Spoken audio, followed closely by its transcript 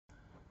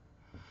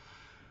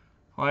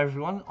Hi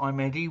everyone, I'm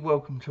Eddie.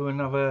 Welcome to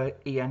another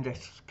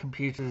E&S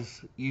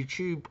Computers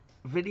YouTube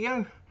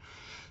video.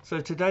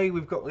 So today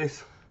we've got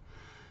this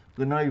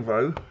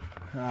Lenovo.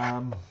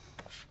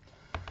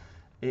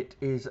 It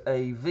is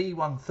a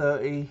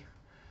V130-15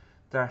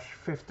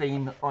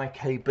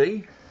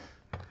 IKB.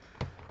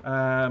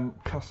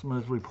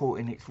 Customers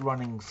reporting it's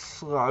running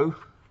slow.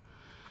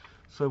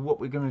 So what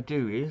we're going to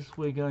do is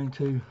we're going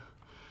to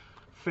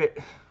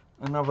fit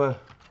another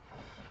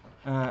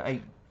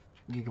 8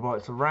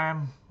 gigabytes of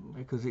RAM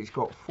because it's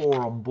got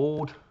 4 on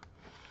board,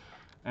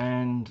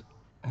 and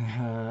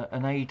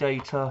an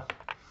ADATA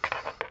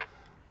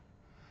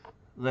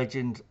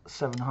Legend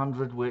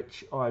 700,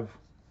 which I've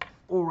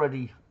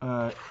already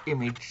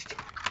imaged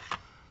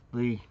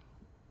the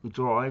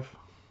drive.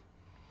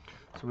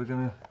 So we're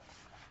going to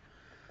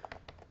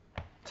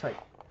take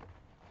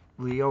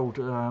the old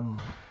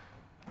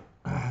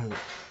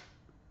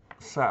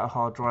SATA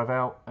hard drive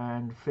out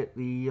and fit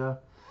the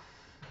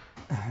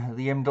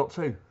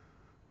M.2.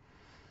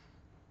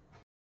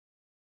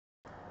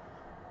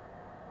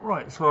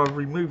 Right, so I've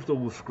removed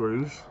all the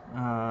screws.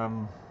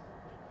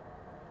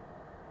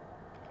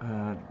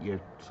 Yeah,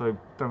 so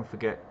don't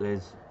forget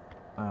there's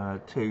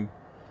 2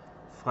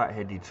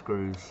 flat-headed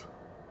screws,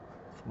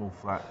 small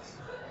flats,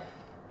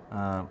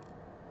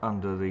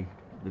 under the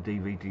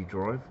DVD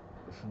drive.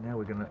 So now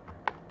we're going to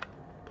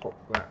pop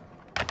that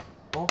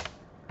off.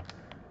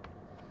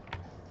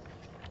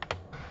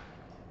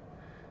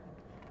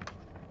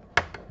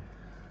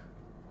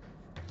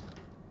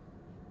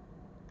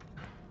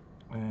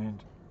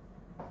 And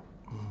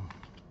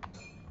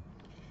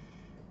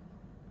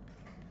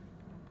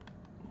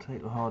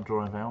take the hard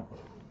drive out.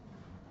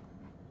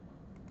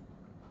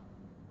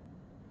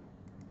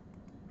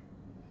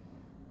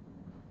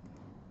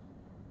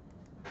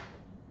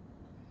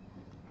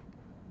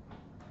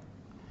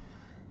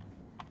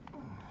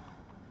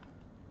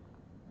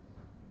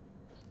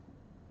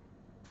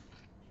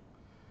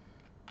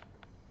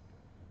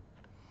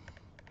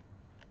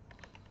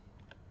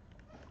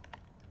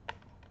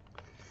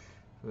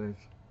 There's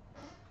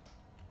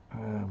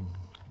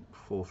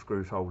 4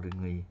 screws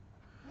holding the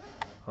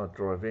hard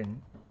drive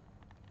in.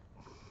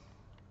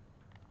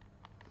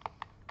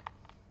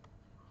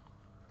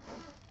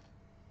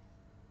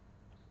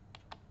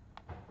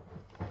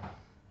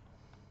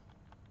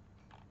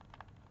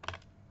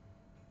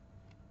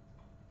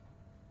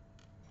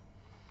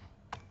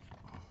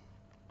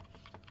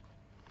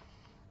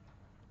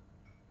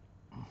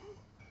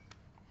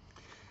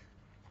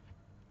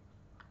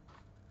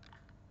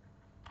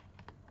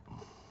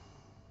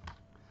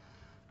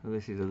 So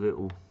this is a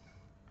little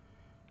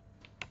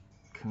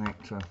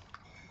connector,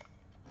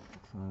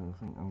 so I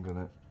think I'm going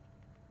to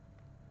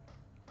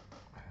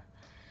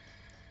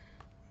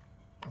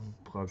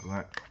unplug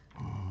that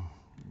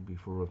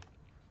before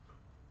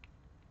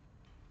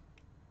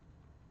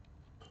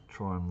I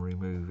try and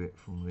remove it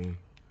from the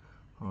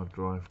hard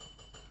drive.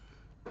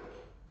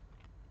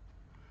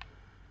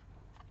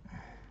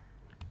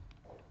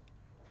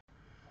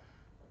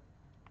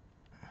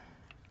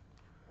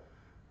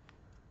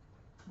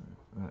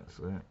 That's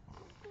it.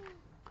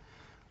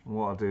 And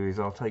what I'll do is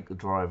I'll take the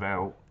drive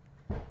out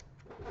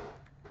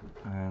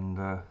and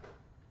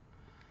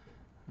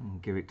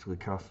give it to the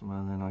customer,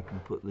 and then I can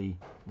put the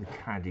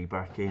caddy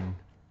back in.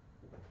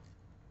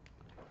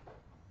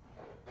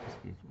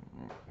 Excuse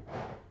me.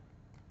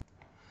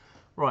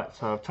 Right,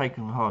 so I've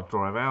taken the hard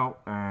drive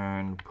out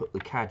and put the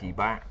caddy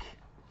back,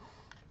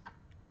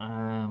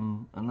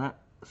 and that.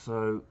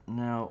 So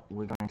now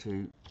we're going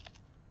to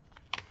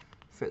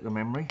fit the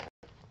memory.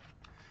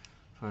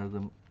 So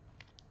the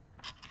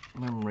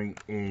memory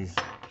is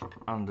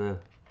under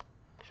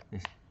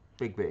this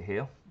big bit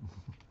here.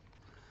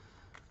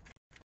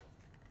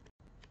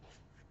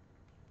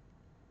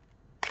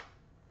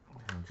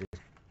 I'll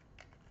just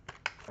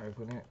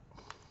open it.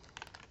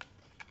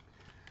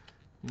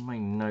 You may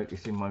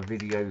notice in my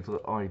videos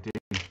that I do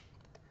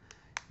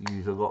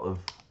use a lot of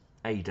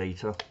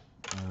ADATA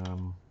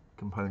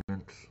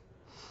components.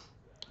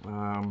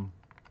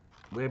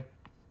 We've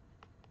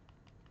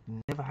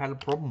never had a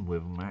problem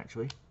with them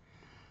actually.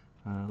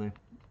 They're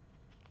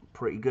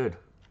pretty good.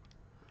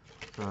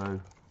 So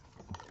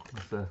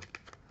that's a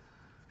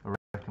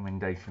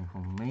recommendation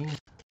from me.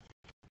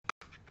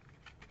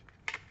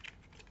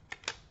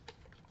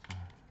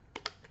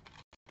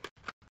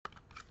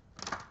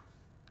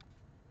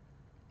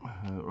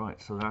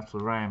 Right, so that's the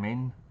RAM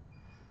in,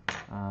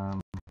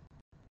 and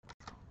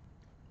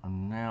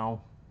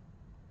now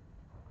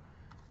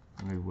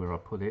I know where I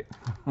put it.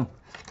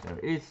 There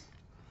it is.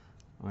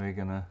 We're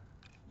gonna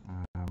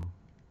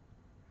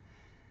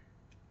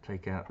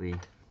take out the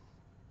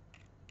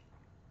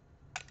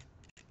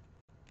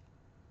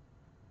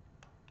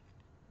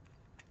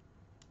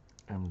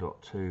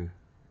M.2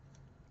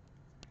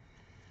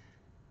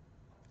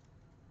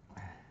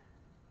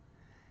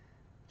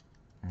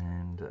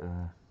 and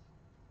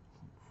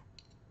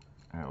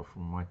out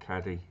from my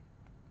caddy.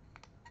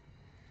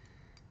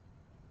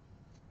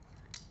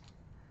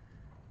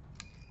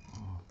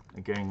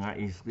 Again,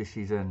 this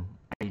is an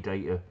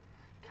ADATA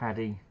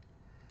caddy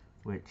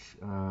which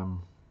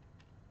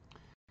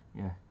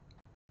yeah,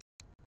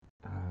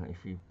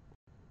 if you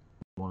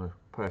want to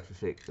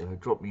purchase it,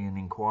 drop me an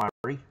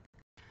inquiry.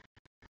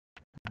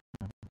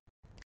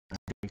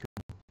 You can,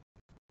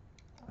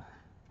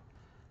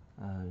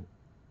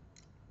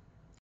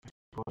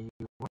 buy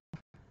you one.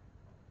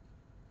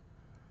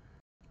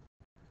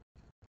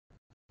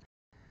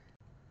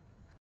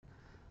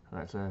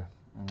 That's an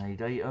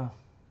ADATA.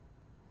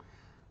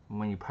 And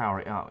when you power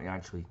it up, it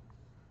actually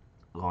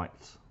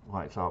lights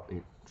up.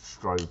 It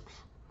strobes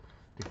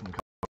different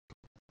colours.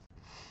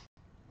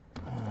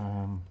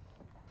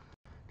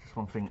 Just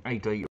one thing,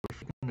 ADATA,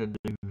 if you're going to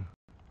do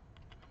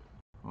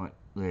like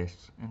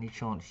this, any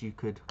chance you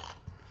could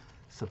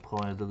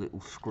supply the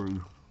little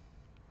screw,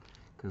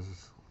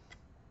 because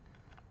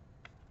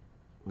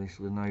this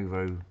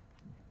Lenovo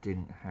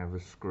didn't have a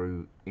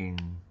screw in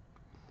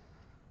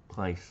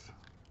place.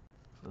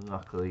 So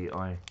luckily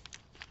I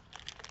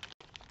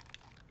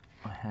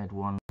had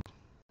one.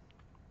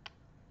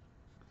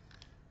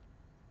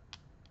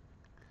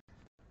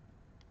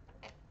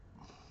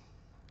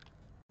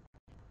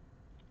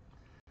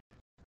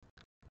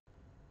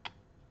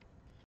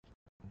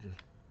 Just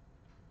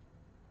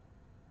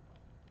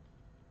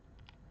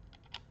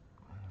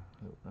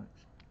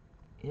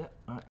yeah,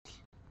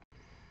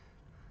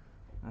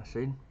 that's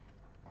in.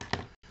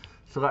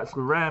 So that's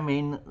the RAM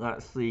in.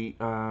 That's the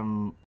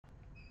 1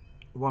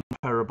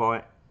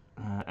 terabyte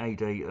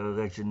ADATA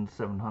Legend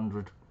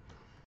 700.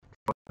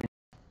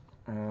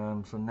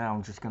 So now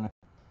I'm just going to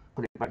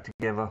put it back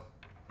together,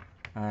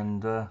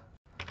 and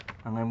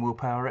then we'll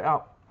power it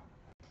up.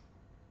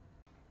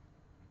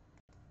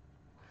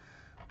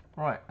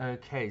 Right.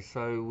 Okay.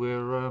 So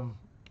we're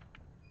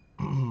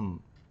now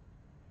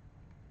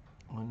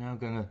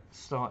going to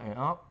start it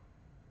up.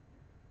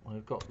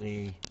 We've got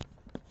the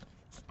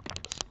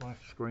splash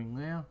screen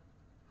there.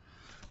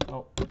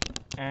 Oh,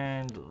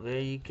 and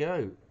there you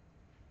go.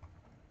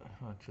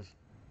 I just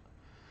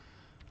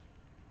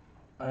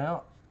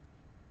out.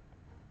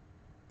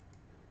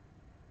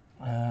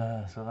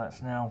 So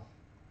that's now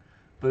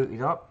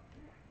booted up,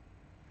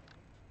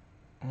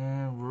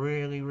 and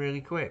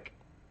really quick.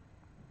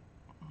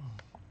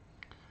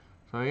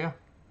 So yeah,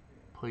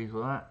 pleased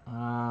with that.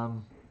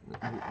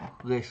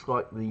 This,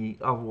 like the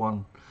other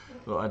one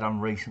that I done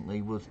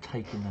recently, was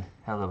taking a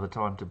hell of a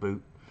time to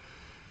boot.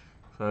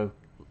 So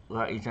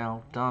that is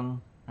now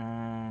done,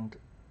 and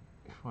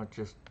if I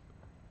just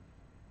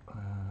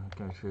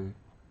go to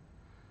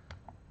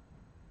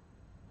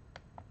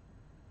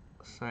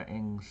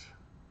settings,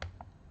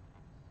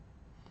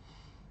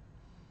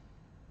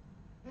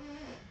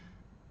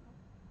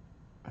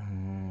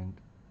 and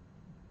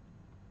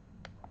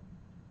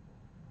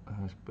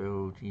as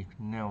build, you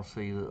can now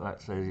see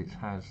that says it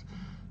has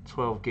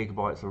 12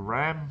 gigabytes of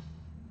RAM,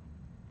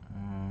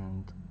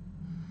 and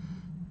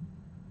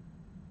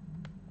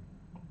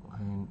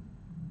then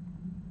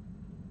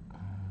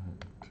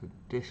to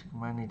disk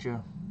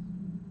manager.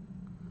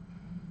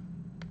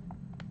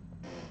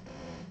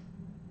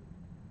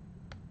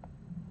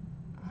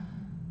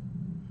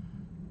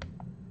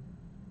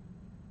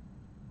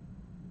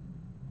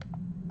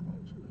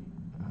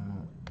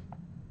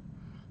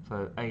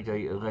 So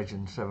ADATA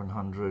Legend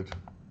 700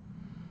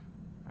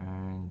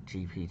 and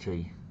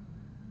GPT.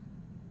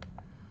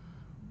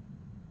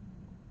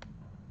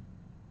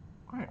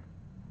 Right.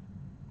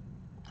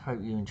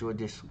 Hope you enjoyed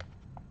this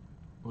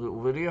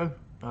little video.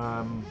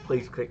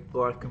 Please click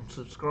like and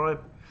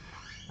subscribe,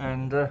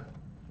 and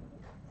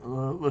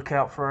look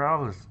out for our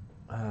others.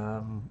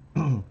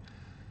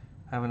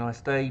 Have a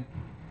nice day.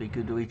 Be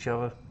good to each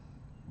other.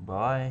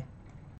 Bye.